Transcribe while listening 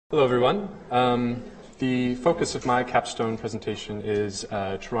Hello, everyone. The focus of my capstone presentation is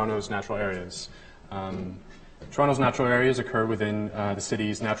Toronto's natural areas. Toronto's natural areas occur within the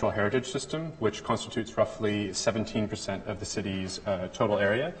city's natural heritage system, which constitutes roughly 17% of the city's total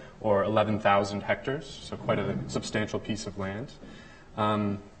area, or 11,000 hectares, so quite a substantial piece of land.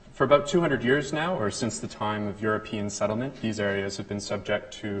 For about 200 years now, or since the time of European settlement, these areas have been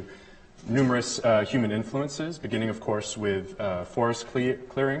subject to numerous human influences, beginning, of course, with forest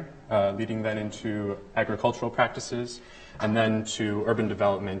clearing, leading then into agricultural practices, and then to urban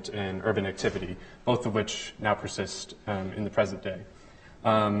development and urban activity, both of which now persist in the present day.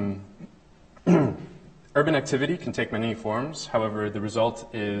 Urban activity can take many forms. However, the result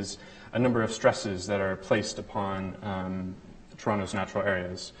is a number of stresses that are placed upon Toronto's natural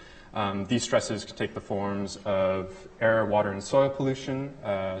areas. These stresses can take the forms of air, water, and soil pollution,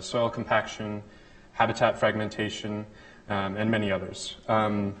 soil compaction, habitat fragmentation, and many others.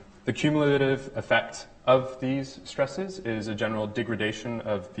 The cumulative effect of these stresses is a general degradation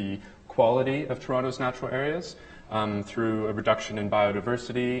of the quality of Toronto's natural areas through a reduction in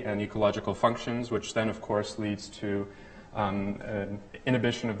biodiversity and ecological functions, which then, of course, leads to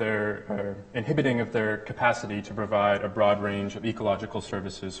inhibiting of their capacity to provide a broad range of ecological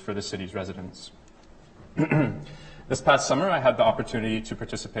services for the city's residents. This past summer, I had the opportunity to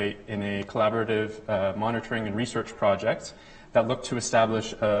participate in a collaborative monitoring and research project that looked to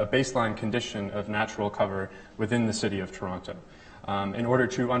establish a baseline condition of natural cover within the city of Toronto in order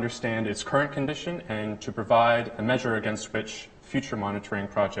to understand its current condition and to provide a measure against which future monitoring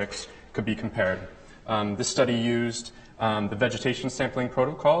projects could be compared. This study used the vegetation sampling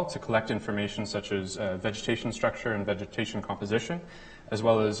protocol to collect information such as vegetation structure and vegetation composition, as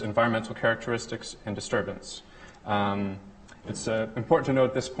well as environmental characteristics and disturbance. It's important to note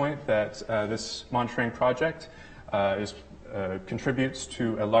at this point that this monitoring project contributes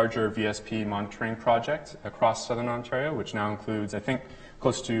to a larger VSP monitoring project across Southern Ontario, which now includes, I think,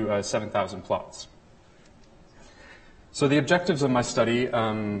 close to 7,000 plots. So the objectives of my study,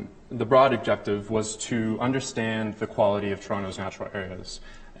 the broad objective was to understand the quality of Toronto's natural areas.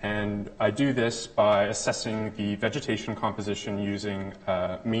 And I do this by assessing the vegetation composition using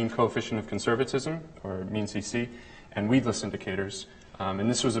mean coefficient of conservatism, or mean CC, and weedless indicators. And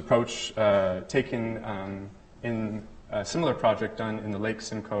this was an approach taken in a similar project done in the Lake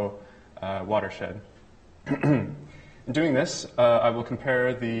Simcoe watershed. In doing this, I will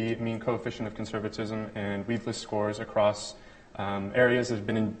compare the mean coefficient of conservatism and weedless scores across areas that have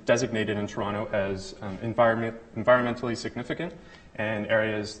been designated in Toronto as environmentally significant and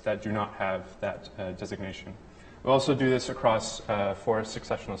areas that do not have that designation. We'll also do this across forest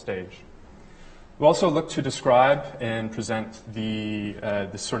successional stage. We'll also look to describe and present the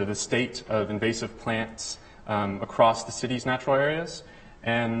state of invasive plants across the city's natural areas.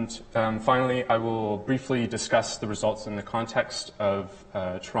 And finally, I will briefly discuss the results in the context of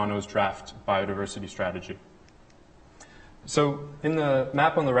Toronto's draft biodiversity strategy. So in the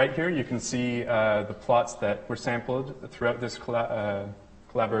map on the right here, you can see the plots that were sampled throughout this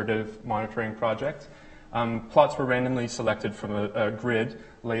collaborative monitoring project. Plots were randomly selected from a grid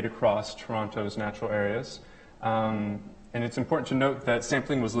laid across Toronto's natural areas. And it's important to note that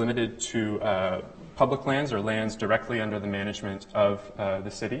sampling was limited to public lands or lands directly under the management of the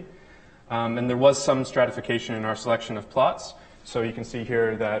city. And there was some stratification in our selection of plots. So you can see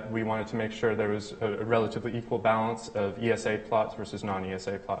here that we wanted to make sure there was a relatively equal balance of ESA plots versus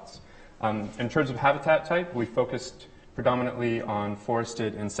non-ESA plots. In terms of habitat type, we focused predominantly on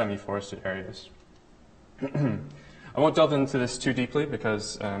forested and semi-forested areas. I won't delve into this too deeply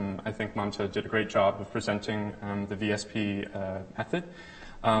because I think Mamta did a great job of presenting the VSP method.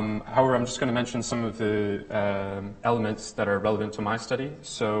 However, I'm just going to mention some of the elements that are relevant to my study.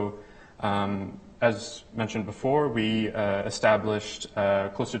 So, as mentioned before, we established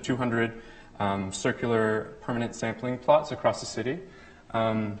close to 200 circular permanent sampling plots across the city.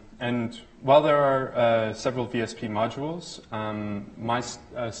 And while there are several VSP modules, my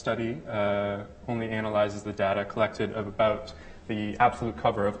study only analyzes the data collected of about the absolute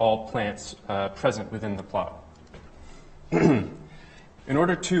cover of all plants present within the plot. In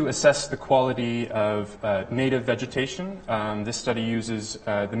order to assess the quality of native vegetation, this study uses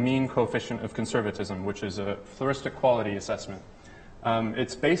the mean coefficient of conservatism, which is a floristic quality assessment.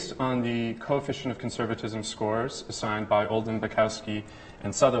 It's based on the coefficient of conservatism scores assigned by Olden, Bukowski,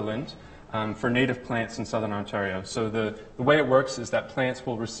 and Sutherland for native plants in Southern Ontario. So the way it works is that plants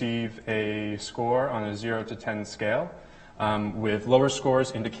will receive a score on a 0 to 10 scale, with lower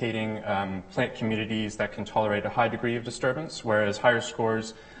scores indicating plant communities that can tolerate a high degree of disturbance, whereas higher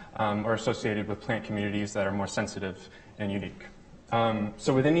scores are associated with plant communities that are more sensitive and unique.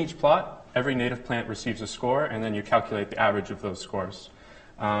 So within each plot, every native plant receives a score, and then you calculate the average of those scores.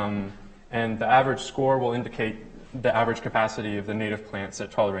 And the average score will indicate the average capacity of the native plants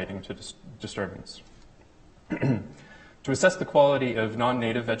at tolerating to disturbance. To assess the quality of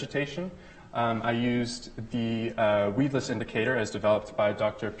non-native vegetation, I used the weedless indicator as developed by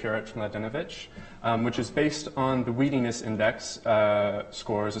Dr. Puric-Mladenovic, which is based on the weediness index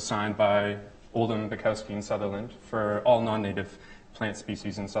scores assigned by Oldham, Bukowski, and Sutherland for all non-native plant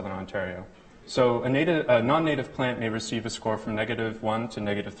species in southern Ontario. So a non-native plant may receive a score from -1 to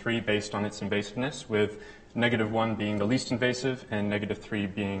 -3 based on its invasiveness, with -1 being the least invasive and -3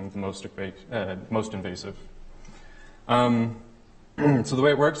 being the most invasive. So the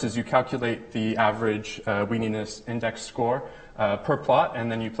way it works is you calculate the average weediness index score per plot, and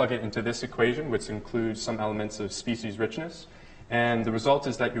then you plug it into this equation, which includes some elements of species richness. And the result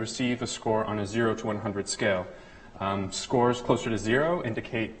is that you receive a score on a 0 to 100 scale. Scores closer to 0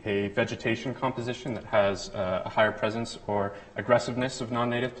 indicate a vegetation composition that has a higher presence or aggressiveness of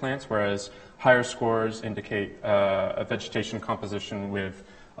non-native plants, whereas higher scores indicate a vegetation composition with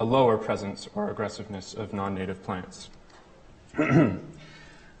a lower presence or aggressiveness of non-native plants.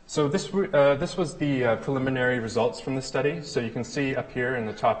 So this was the preliminary results from the study. So you can see up here in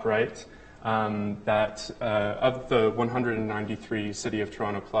the top right that of the 193 City of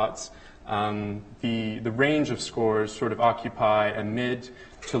Toronto plots, the range of scores sort of occupy a mid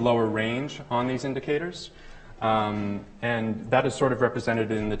to lower range on these indicators. And that is sort of represented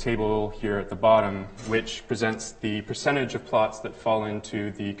in the table here at the bottom, which presents the percentage of plots that fall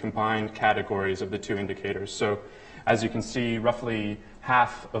into the combined categories of the two indicators. So as you can see, roughly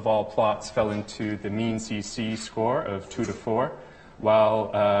half of all plots fell into the mean CC score of 2 to 4, while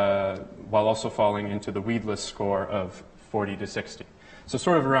also falling into the weedless score of 40 to 60. So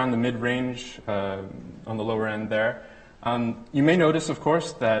sort of around the mid-range on the lower end there. You may notice, of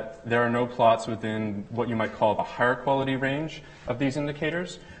course, that there are no plots within what you might call the higher quality range of these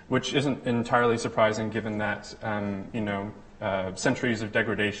indicators, which isn't entirely surprising given that centuries of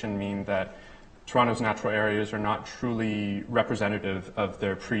degradation mean that Toronto's natural areas are not truly representative of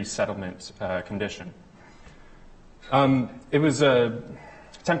their pre-settlement condition. It was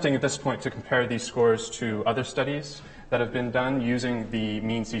tempting at this point to compare these scores to other studies that have been done using the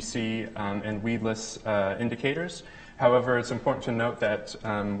mean CC and weedless indicators. However, it's important to note that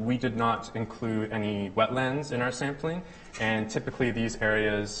we did not include any wetlands in our sampling, and typically these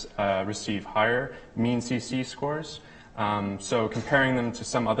areas receive higher mean CC scores. So comparing them to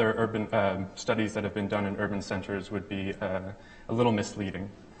some other urban studies that have been done in urban centers would be a little misleading.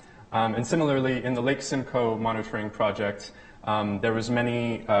 And similarly, in the Lake Simcoe monitoring project, there was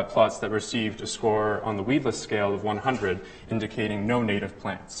many plots that received a score on the weedless scale of 100, indicating no native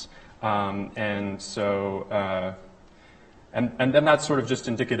plants. And then that's sort of just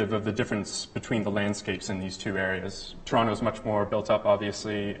indicative of the difference between the landscapes in these two areas. Toronto is much more built up,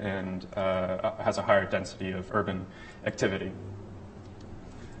 obviously, and has a higher density of urban activity.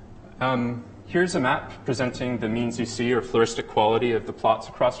 Here's a map presenting the mean CC or floristic quality of the plots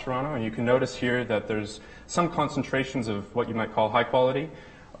across Toronto, and you can notice here that there's some concentrations of what you might call high quality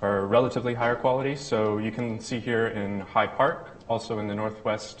or relatively higher quality. So you can see here in High Park, also in the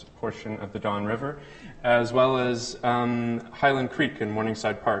northwest portion of the Don River, as well as Highland Creek and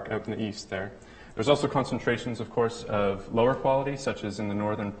Morningside Park out in the east there. There's also concentrations, of course, of lower quality, such as in the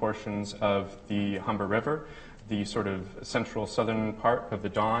northern portions of the Humber River, the sort of central southern part of the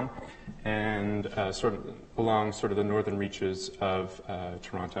Don, and sort of along sort of the northern reaches of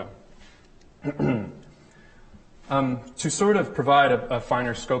Toronto. To sort of provide a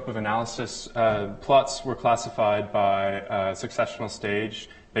finer scope of analysis, plots were classified by successional stage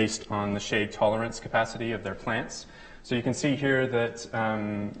based on the shade tolerance capacity of their plants. So you can see here that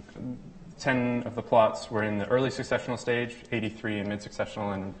 10 of the plots were in the early successional stage, 83 in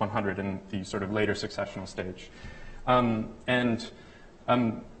mid-successional, and 100 in the sort of later successional stage.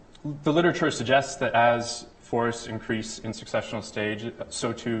 The literature suggests that as forests increase in successional stage,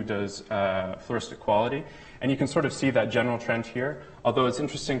 so too does floristic quality. And you can sort of see that general trend here, although it's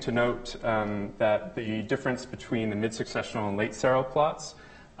interesting to note that the difference between the mid-successional and late seral plots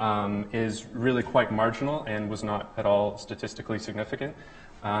is really quite marginal and was not at all statistically significant.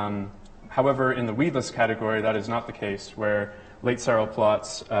 However, in the weedless category, that is not the case, where late seral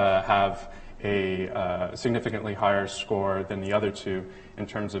plots have a significantly higher score than the other two in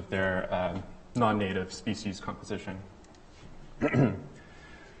terms of their non-native species composition.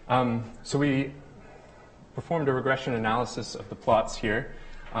 So we performed a regression analysis of the plots here,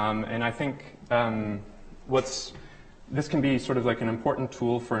 and I think this can be sort of like an important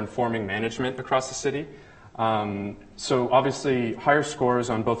tool for informing management across the city. So obviously, higher scores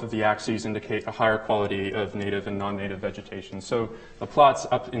on both of the axes indicate a higher quality of native and non-native vegetation. So the plots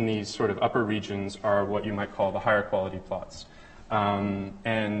up in these sort of upper regions are what you might call the higher quality plots.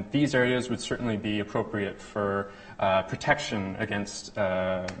 And these areas would certainly be appropriate for protection against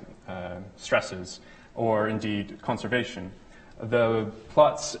stresses or indeed conservation. The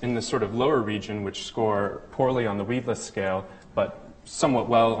plots in the sort of lower region, which score poorly on the weedless scale, but somewhat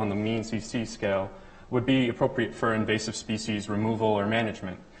well on the mean CC scale, would be appropriate for invasive species removal or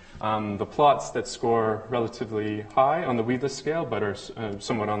management. The plots that score relatively high on the weedless scale, but are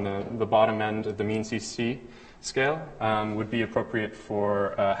somewhat on the bottom end of the mean CC scale, would be appropriate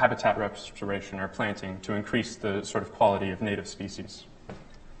for habitat restoration or planting to increase the sort of quality of native species.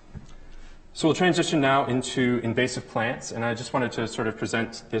 So we'll transition now into invasive plants, and I just wanted to sort of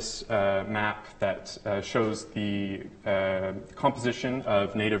present this map that shows the composition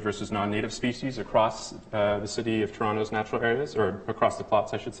of native versus non-native species across the City of Toronto's natural areas, or across the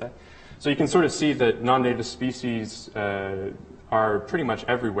plots, I should say. So you can sort of see that non-native species are pretty much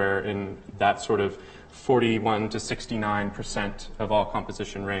everywhere in that sort of 41 to 69% of all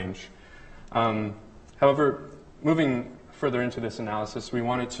composition range. However, moving further into this analysis, we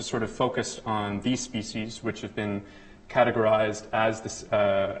wanted to sort of focus on these species, which have been categorized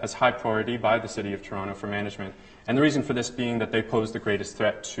as high priority by the City of Toronto for management. And the reason for this being that they pose the greatest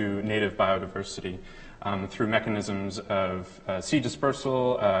threat to native biodiversity through mechanisms of seed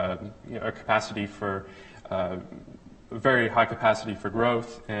dispersal, a capacity for very high capacity for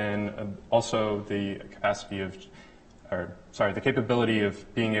growth, and also the capacity of, the capability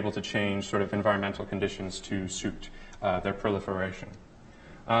of being able to change sort of environmental conditions to suit their proliferation.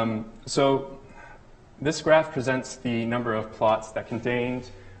 So this graph presents the number of plots that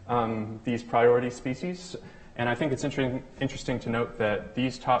contained these priority species. And I think it's interesting to note that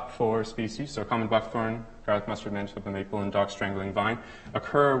these top 4 species, so common buckthorn, garlic mustard, Manitoba maple, and dog strangling vine,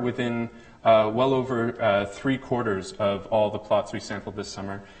 occur within well over 3/4 of all the plots we sampled this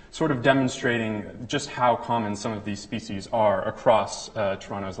summer, sort of demonstrating just how common some of these species are across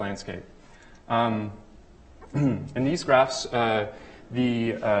Toronto's landscape. In these graphs,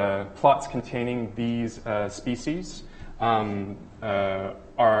 the plots containing these species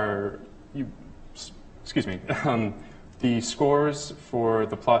the scores for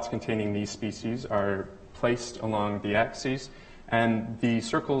the plots containing these species are placed along the axes, and the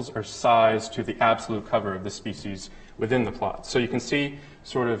circles are sized to the absolute cover of the species within the plot. So you can see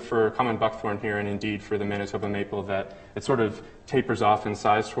sort of for common buckthorn here, and indeed for the Manitoba maple, that it sort of tapers off in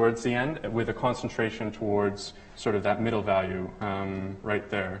size towards the end with a concentration towards sort of that middle value right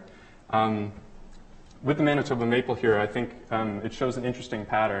there. With the Manitoba maple here, I think it shows an interesting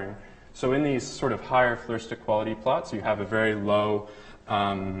pattern. So in these sort of higher floristic quality plots, you have a very low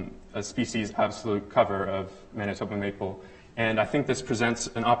species absolute cover of Manitoba maple. And I think this presents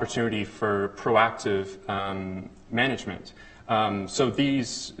an opportunity for proactive management. So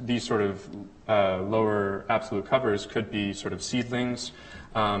these sort of lower absolute covers could be sort of seedlings,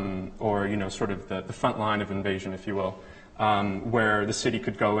 or sort of the front line of invasion, if you will, where the city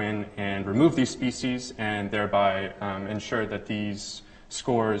could go in and remove these species and thereby ensure that these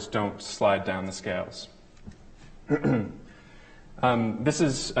scores don't slide down the scales. This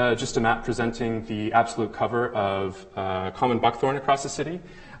is just a map presenting the absolute cover of common buckthorn across the city.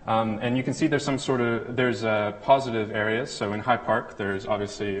 And you can see there's positive areas. So in High Park, there's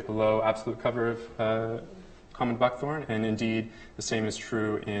obviously a low absolute cover of common buckthorn, and indeed the same is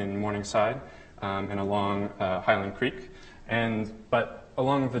true in Morningside and along Highland Creek. But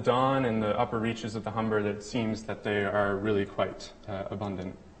along the Don and the upper reaches of the Huebert, it seems that they are really quite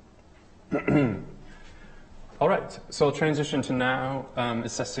abundant. All right, so I'll transition to now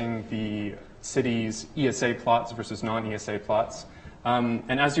assessing the city's ESA plots versus non-ESA plots.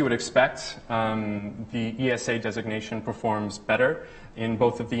 And as you would expect, the ESA designation performs better in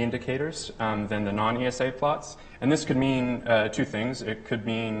both of the indicators than the non-ESA plots. And this could mean 2 things. It could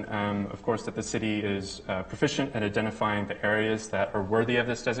mean, of course, that the city is proficient at identifying the areas that are worthy of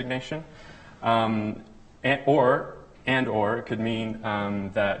this designation, or it could mean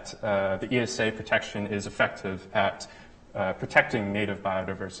that the ESA protection is effective at protecting native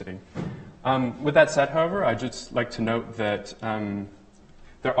biodiversity. With that said, however, I'd just like to note that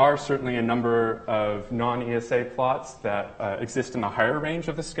there are certainly a number of non-ESA plots that exist in the higher range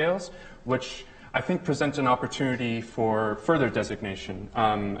of the scales, which I think present an opportunity for further designation.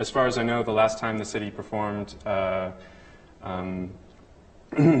 As far as I know, the last time the city performed an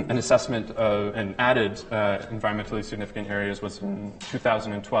assessment and added environmentally significant areas was in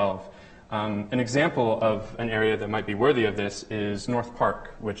 2012. An example of an area that might be worthy of this is North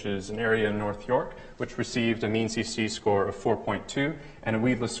Park, which is an area in North York, which received a mean CC score of 4.2 and a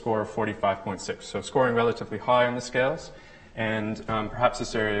weedless score of 45.6. So scoring relatively high on the scales, and perhaps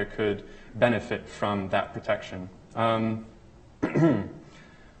this area could benefit from that protection.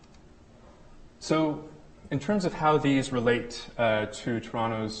 So in terms of how these relate to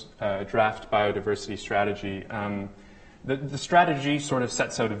Toronto's draft biodiversity strategy, the strategy sort of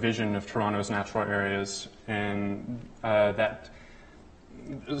sets out a vision of Toronto's natural areas, and that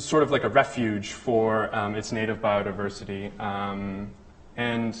is sort of like a refuge for its native biodiversity.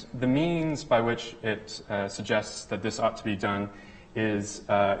 And the means by which it suggests that this ought to be done is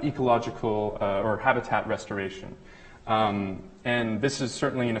ecological or habitat restoration. And this is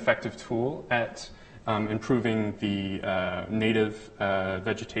certainly an effective tool at improving the native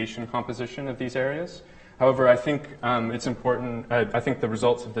vegetation composition of these areas. However, I think it's important, I think the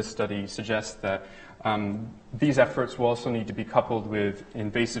results of this study suggest that these efforts will also need to be coupled with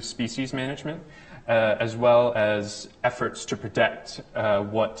invasive species management, as well as efforts to protect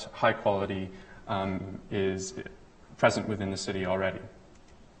what high quality is present within the city already.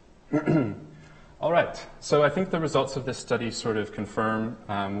 All right, so I think the results of this study sort of confirm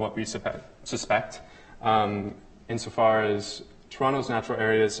what we suspect, insofar as Toronto's natural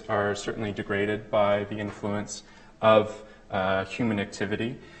areas are certainly degraded by the influence of human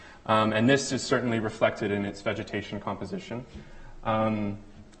activity, and this is certainly reflected in its vegetation composition.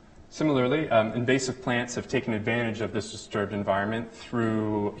 Similarly, invasive plants have taken advantage of this disturbed environment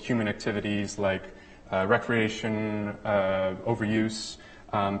through human activities like recreation, overuse,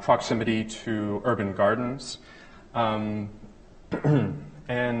 proximity to urban gardens, and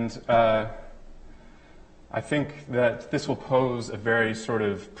I think that this will pose a very sort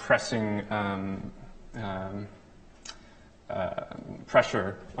of pressing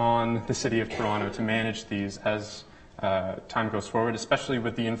pressure on the City of Toronto to manage these as time goes forward, especially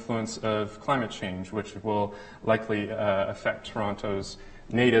with the influence of climate change, which will likely affect Toronto's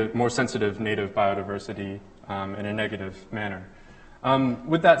more sensitive native biodiversity in a negative manner.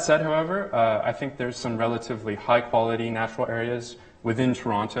 With that said, however, I think there's some relatively high-quality natural areas within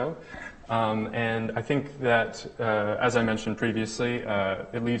Toronto. And I think that, as I mentioned previously,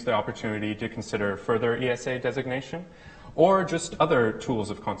 it leaves the opportunity to consider further ESA designation or just other tools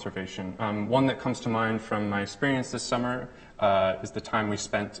of conservation. One that comes to mind from my experience this summer is the time we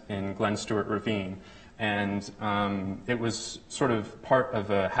spent in Glen Stewart Ravine. And it was sort of part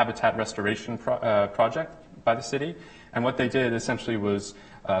of a habitat restoration project by the city. And what they did essentially was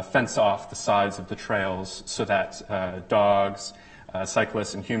fence off the sides of the trails so that dogs,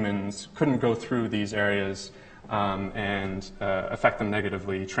 cyclists and humans couldn't go through these areas and affect them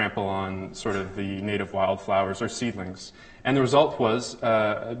negatively, trample on sort of the native wildflowers or seedlings. And the result was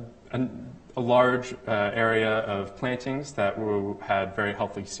a large area of plantings that had very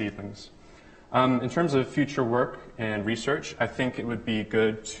healthy seedlings. In terms of future work and research, I think it would be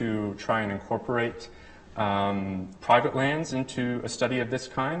good to try and incorporate private lands into a study of this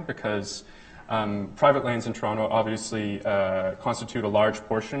kind, because private lands in Toronto obviously constitute a large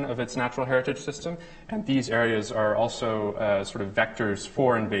portion of its natural heritage system, and these areas are also sort of vectors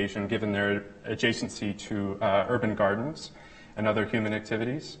for invasion given their adjacency to urban gardens and other human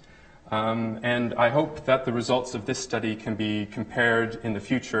activities. And I hope that the results of this study can be compared in the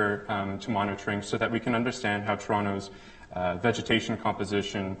future to monitoring so that we can understand how Toronto's vegetation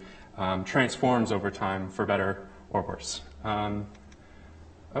composition transforms over time for better or worse.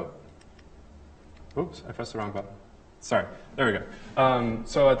 Oops, I pressed the wrong button. Sorry, there we go.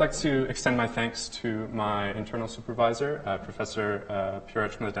 So I'd like to extend my thanks to my internal supervisor, Professor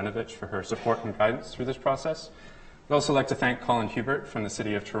Puric-Mladenovic, for her support and guidance through this process. I'd also like to thank Colin Huebert from the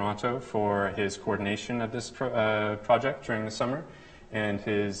City of Toronto for his coordination of this project during the summer and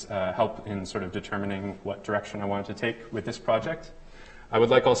his help in sort of determining what direction I wanted to take with this project. I would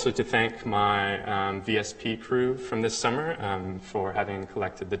like also to thank my VSP crew from this summer for having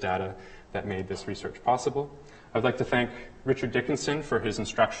collected the data that made this research possible. I would like to thank Richard Dickinson for his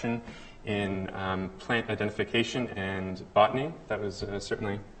instruction in plant identification and botany. That was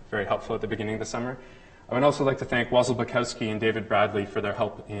certainly very helpful at the beginning of the summer. I would also like to thank Wasil Bukowski and David Bradley for their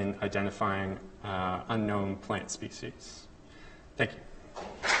help in identifying unknown plant species. Thank you.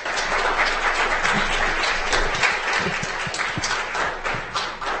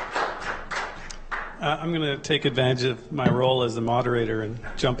 I'm going to take advantage of my role as the moderator and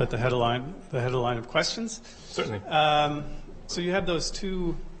jump at the headline of questions. Certainly. So you had those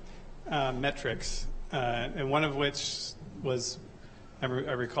two metrics, and one of which was, I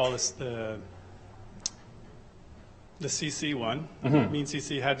recall this, the the CC one, mean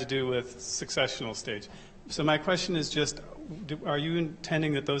CC, had to do with successional stage. So my question is just, are you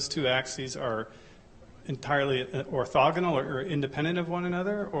intending that those two axes are entirely orthogonal or independent of one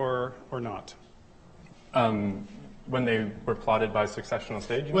another, or not? When they were plotted by successional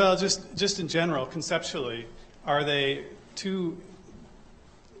stage? Well, just in general, conceptually, are they two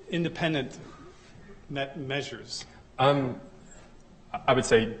independent measures? I would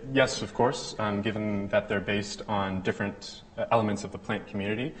say yes, of course, given that they're based on different elements of the plant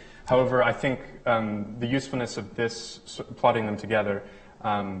community. However, I think the usefulness of this, plotting them together,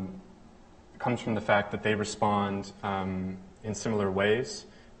 comes from the fact that they respond in similar ways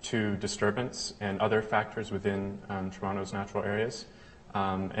to disturbance and other factors within Toronto's natural areas.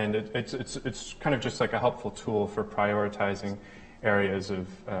 And it's kind of just like a helpful tool for prioritizing areas of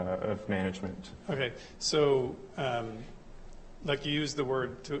management. Okay, so like you used the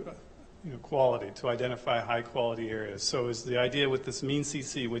word quality to identify high quality areas. So is the idea with this mean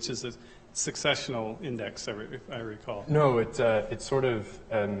CC, which is a successional index, if I recall? No, it's sort of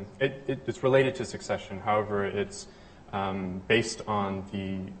it's related to succession. However, it's based on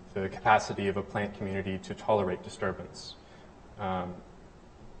the capacity of a plant community to tolerate disturbance.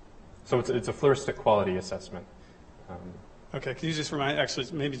 So it's a floristic quality assessment. Okay, can you just remind, actually,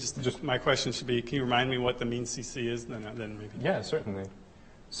 maybe just my question should be, can you remind me what the mean CC is, then maybe? Yeah, certainly.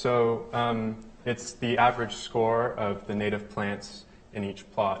 So it's the average score of the native plants in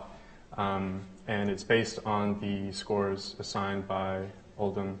each plot, and it's based on the scores assigned by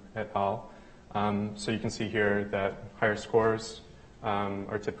Oldham et al. So you can see here that higher scores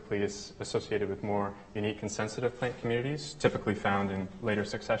are typically associated with more unique and sensitive plant communities, typically found in later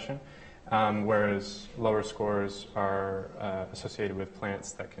succession. Whereas lower scores are associated with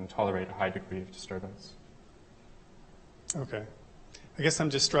plants that can tolerate a high degree of disturbance. Okay. I guess I'm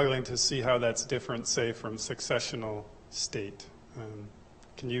just struggling to see how that's different, say, from successional state.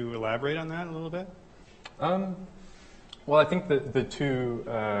 Can you elaborate on that a little bit? Well, I think the two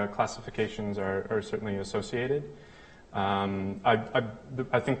classifications are certainly associated.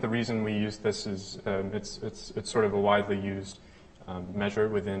 I think the reason we use this is it's sort of a widely used measure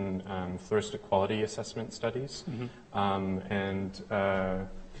within floristic quality assessment studies, and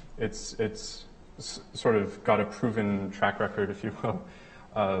it's sort of got a proven track record, if you will,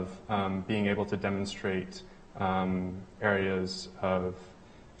 of being able to demonstrate areas of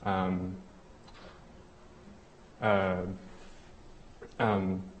high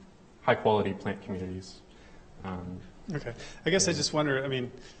quality plant communities. Okay, I guess I just wonder, I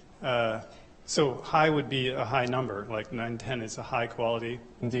mean, so high would be a high number, like 910 is a high quality.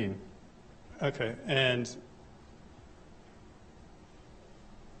 Indeed. Okay, and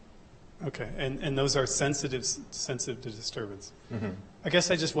those are sensitive to disturbance. I guess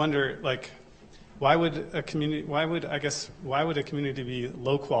I just wonder, like, why would a community be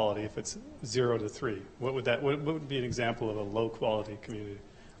low quality if it's 0 to 3? What would be an example of a low quality community?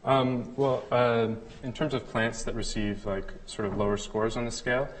 Well, in terms of plants that receive like sort of lower scores on the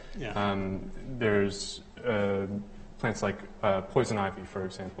scale, there's plants like poison ivy, for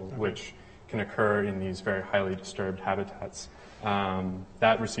example, which can occur in these very highly disturbed habitats.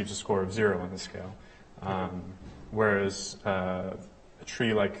 That receives a score of 0 on the scale, whereas a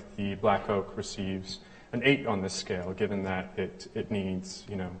tree like the black oak receives an 8 on this scale, given that it needs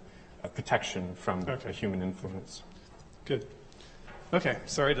a protection from a human influence. Good. Okay,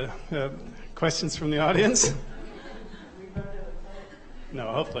 sorry to questions from the audience?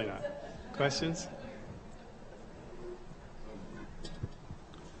 No, hopefully not. Questions?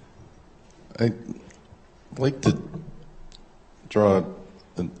 I'd like to draw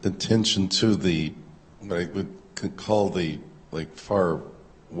attention to what I could call the far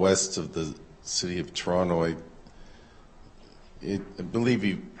west of the city of Toronto. I believe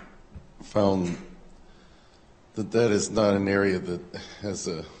you found that is not an area that has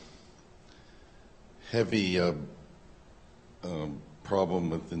a heavy problem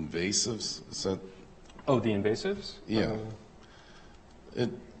with invasives. Is that? Oh, the invasives? Yeah.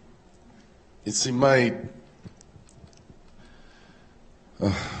 You see, my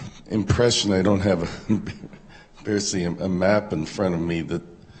impression, I don't have barely a map in front of me, that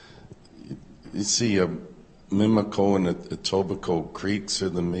you see Mimico and Etobicoke Creeks are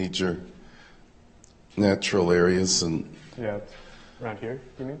the major natural areas, and yeah, around here,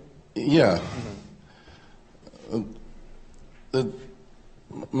 you mean? Yeah.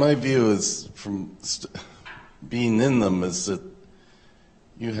 My view is, from being in them, is that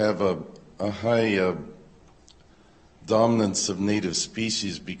you have a high dominance of native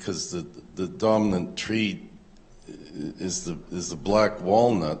species because the dominant tree is the black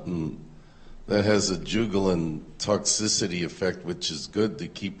walnut, and that has a jugulant toxicity effect, which is good to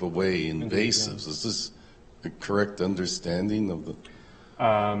keep away invasives. Is this a correct understanding of the?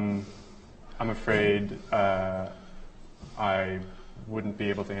 I'm afraid I wouldn't be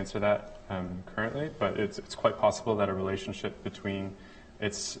able to answer that currently, but it's quite possible that a relationship between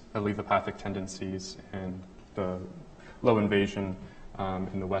its allelopathic tendencies and the low invasion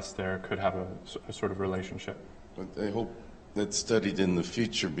in the west there could have a sort of relationship. But I hope that's studied in the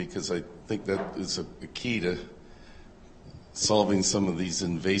future, because I think that is a key to solving some of these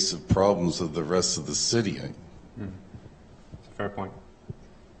invasive problems of the rest of the city. It's a fair point.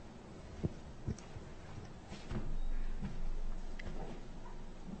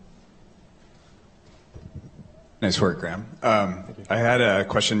 Nice work, Graham. I had a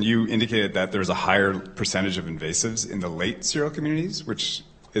question. You indicated that there's a higher percentage of invasives in the late cereal communities, which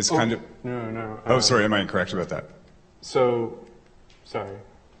is kind of... No. Oh, sorry, am I incorrect about that? Sorry.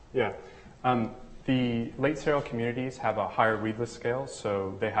 Yeah. The late cereal communities have a higher weedless scale,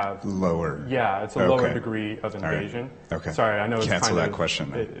 so they have... Lower. Yeah, it's a lower degree of invasion. Right. Okay. Sorry, I know it's Cancel kind that of...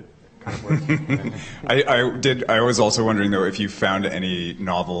 question. It kind of works. I was also wondering, though, if you found any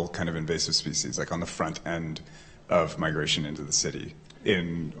novel kind of invasive species, like on the front end of migration into the city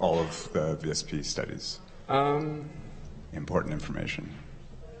in all of the VSP studies? Important information.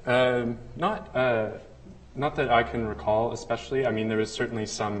 Not that I can recall, especially. I mean, there is certainly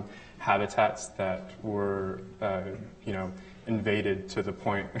some habitats that were, invaded to the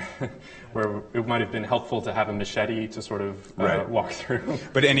point where it might have been helpful to have a machete to sort of walk through.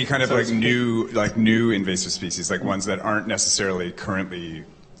 But any kind of new invasive species, like ones that aren't necessarily currently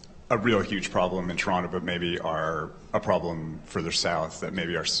a real huge problem in Toronto, but maybe are a problem further south that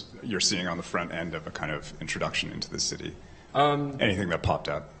maybe you're seeing on the front end of a kind of introduction into the city? Anything that popped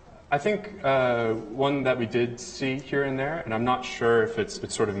up? I think one that we did see here and there, and I'm not sure if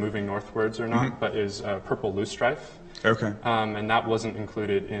it's sort of moving northwards or not, but is purple loosestrife. Okay. And that wasn't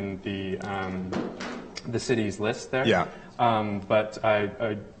included in the city's list there. Yeah. But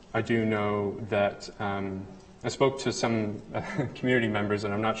I do know that I spoke to some community members,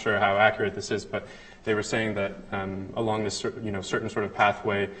 and I'm not sure how accurate this is, but they were saying that along this certain sort of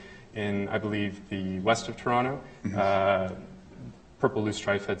pathway in, I believe, the west of Toronto, purple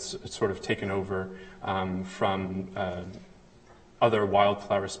loosestrife had sort of taken over from other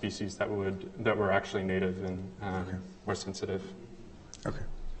wildflower species that were actually native and more sensitive. Okay,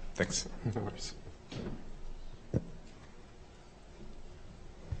 thanks. No worries.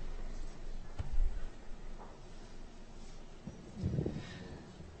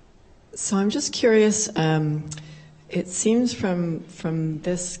 So I'm just curious, it seems from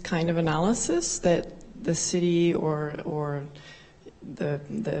this kind of analysis that the city or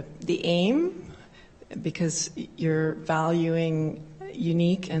the aim, because you're valuing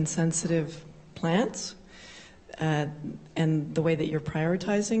unique and sensitive plants and the way that you're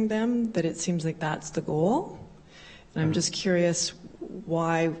prioritizing them, that it seems like that's the goal. And I'm just curious,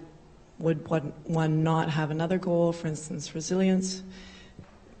 why would one not have another goal, for instance, resilience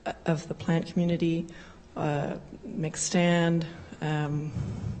of the plant community, mixed stand,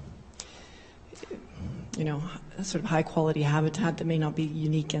 sort of high quality habitat that may not be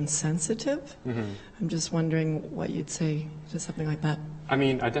unique and sensitive. I'm just wondering what you'd say to something like that. I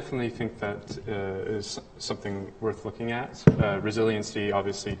mean, I definitely think that is something worth looking at. Resiliency,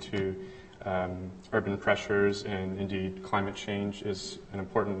 obviously, to urban pressures and indeed climate change is an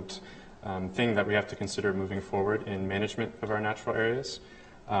important thing that we have to consider moving forward in management of our natural areas.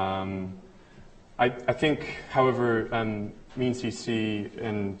 I think, however, Mean CC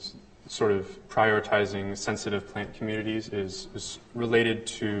and sort of prioritizing sensitive plant communities is related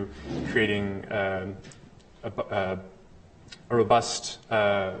to creating a robust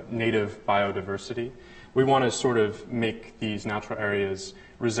native biodiversity. We want to sort of make these natural areas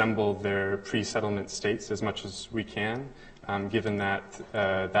resemble their pre-settlement states as much as we can, given that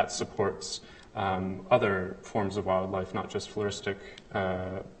that supports other forms of wildlife, not just floristic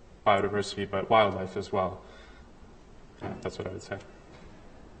biodiversity, but wildlife as well. That's what I would say.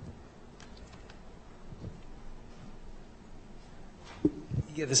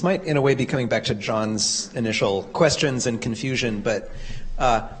 Yeah, this might, in a way, be coming back to John's initial questions and confusion, but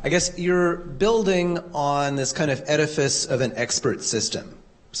I guess you're building on this kind of edifice of an expert system.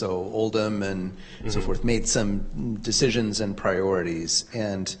 So Oldham and so forth made some decisions and priorities,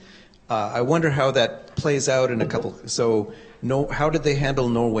 and I wonder how that plays out in a couple. So, how did they handle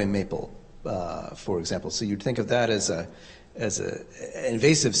Norway maple, for example? So you'd think of that as an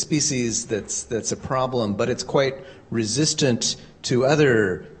invasive species that's a problem, but it's quite resistant to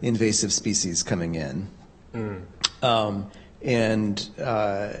other invasive species coming in. And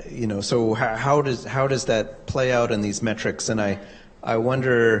so how does that play out in these metrics? And I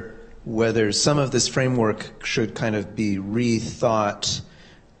wonder whether some of this framework should kind of be rethought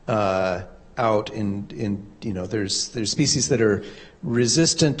out in there's species that are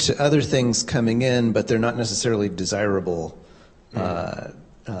resistant to other things coming in, but they're not necessarily desirable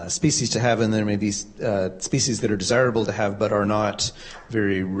species to have, and there may be species that are desirable to have but are not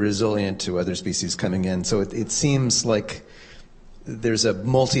very resilient to other species coming in. So it seems like there's a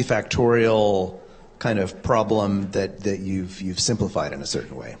multifactorial kind of problem that you've simplified in a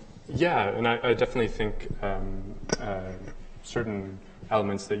certain way. Yeah, and I definitely think certain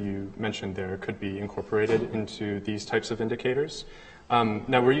elements that you mentioned there could be incorporated into these types of indicators.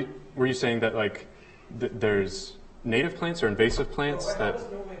 Now, were you saying that like there's native plants or invasive plants that? How is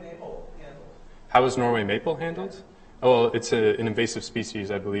Norway maple handled? How is Norway maple handled? Oh, well, it's an invasive species,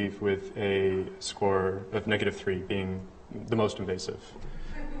 I believe, with a score of -3 being the most invasive.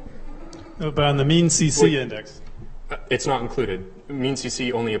 No, but on the mean CC index. It's not included. Mean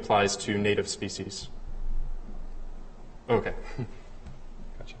CC only applies to native species. Okay.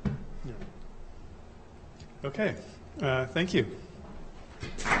 Gotcha. Okay. Thank you.